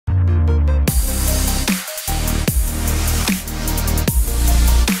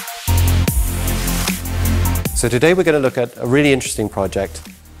So today we're going to look at a really interesting project.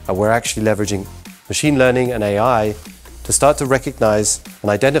 We're actually leveraging machine learning and AI to start to recognize and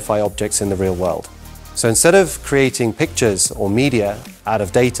identify objects in the real world. So instead of creating pictures or media out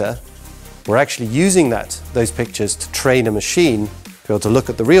of data, we're actually using those pictures to train a machine to be able to look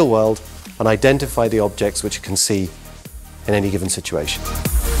at the real world and identify the objects which it can see in any given situation.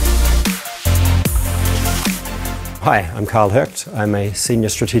 Hi, I'm Karl Herkt. I'm a Senior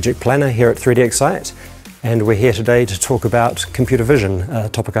Strategic Planner here at 3DEXCITE, and we're here today to talk about computer vision, a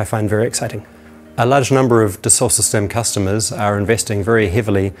topic I find very exciting. A large number of Dassault Systèmes customers are investing very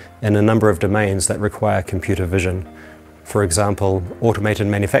heavily in a number of domains that require computer vision. For example, automated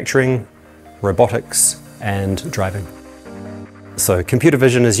manufacturing, robotics, and driving. So computer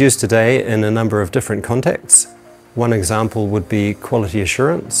vision is used today in a number of different contexts. One example would be quality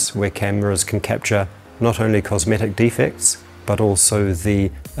assurance, where cameras can capture not only cosmetic defects, but also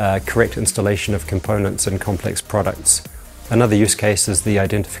the correct installation of components in complex products. Another use case is the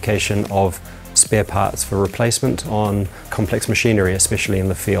identification of spare parts for replacement on complex machinery, especially in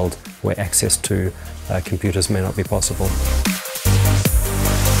the field where access to computers may not be possible.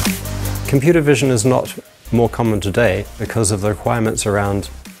 Computer vision is not more common today because of the requirements around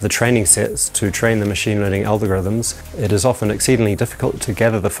the training sets to train the machine learning algorithms. It is often exceedingly difficult to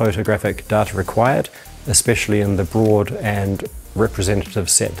gather the photographic data required, especially in the broad and representative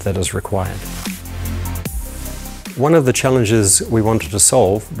set that is required. One of the challenges we wanted to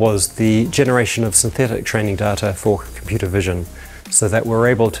solve was the generation of synthetic training data for computer vision, so that we're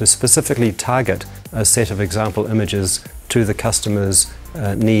able to specifically target a set of example images to the customer's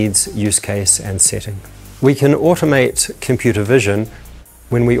needs, use case, and setting. We can automate computer vision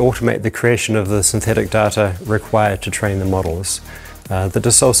when we automate the creation of the synthetic data required to train the models. The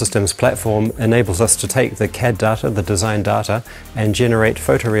Dassault Systèmes platform enables us to take the CAD data, the design data, and generate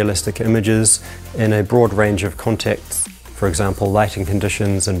photorealistic images in a broad range of contexts, for example, lighting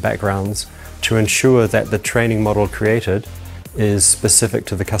conditions and backgrounds, to ensure that the training model created is specific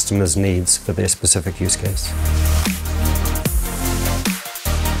to the customer's needs for their specific use case.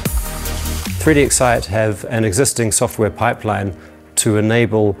 3DEXCITE have an existing software pipeline to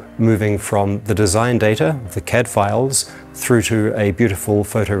enable moving from the design data, the CAD files, through to a beautiful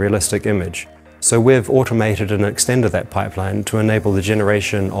photorealistic image. So we've automated and extended that pipeline to enable the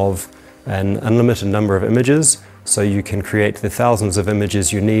generation of an unlimited number of images, so you can create the thousands of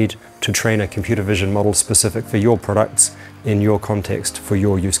images you need to train a computer vision model specific for your products in your context for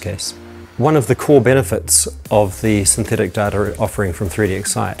your use case. One of the core benefits of the synthetic data offering from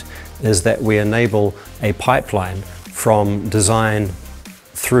 3DEXCITE is that we enable a pipeline from design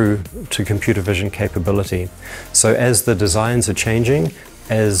through to computer vision capability. So as the designs are changing,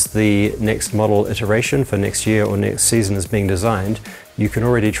 as the next model iteration for next year or next season is being designed, you can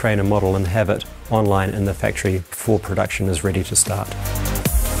already train a model and have it online in the factory before production is ready to start.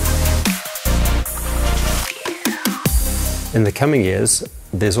 In the coming years,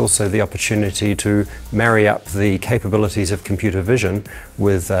 there's also the opportunity to marry up the capabilities of computer vision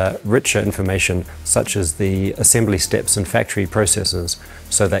with richer information, such as the assembly steps and factory processes,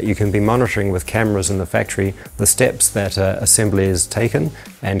 so that you can be monitoring with cameras in the factory the steps that assembly is taken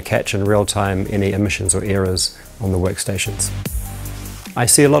and catch in real time any emissions or errors on the workstations. I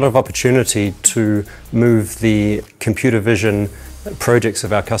see a lot of opportunity to move the computer vision projects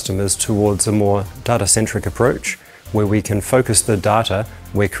of our customers towards a more data-centric approach, where we can focus the data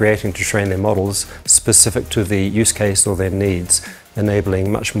we're creating to train their models specific to the use case or their needs,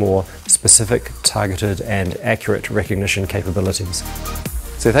 enabling much more specific, targeted, and accurate recognition capabilities.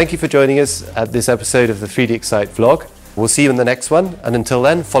 So thank you for joining us at this episode of the 3DEXCITE vlog. We'll see you in the next one, and until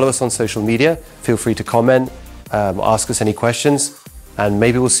then, follow us on social media. Feel free to comment, ask us any questions, and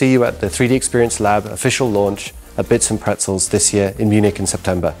maybe we'll see you at the 3D Experience Lab official launch at Bits and Pretzels this year in Munich in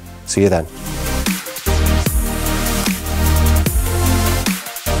September. See you then.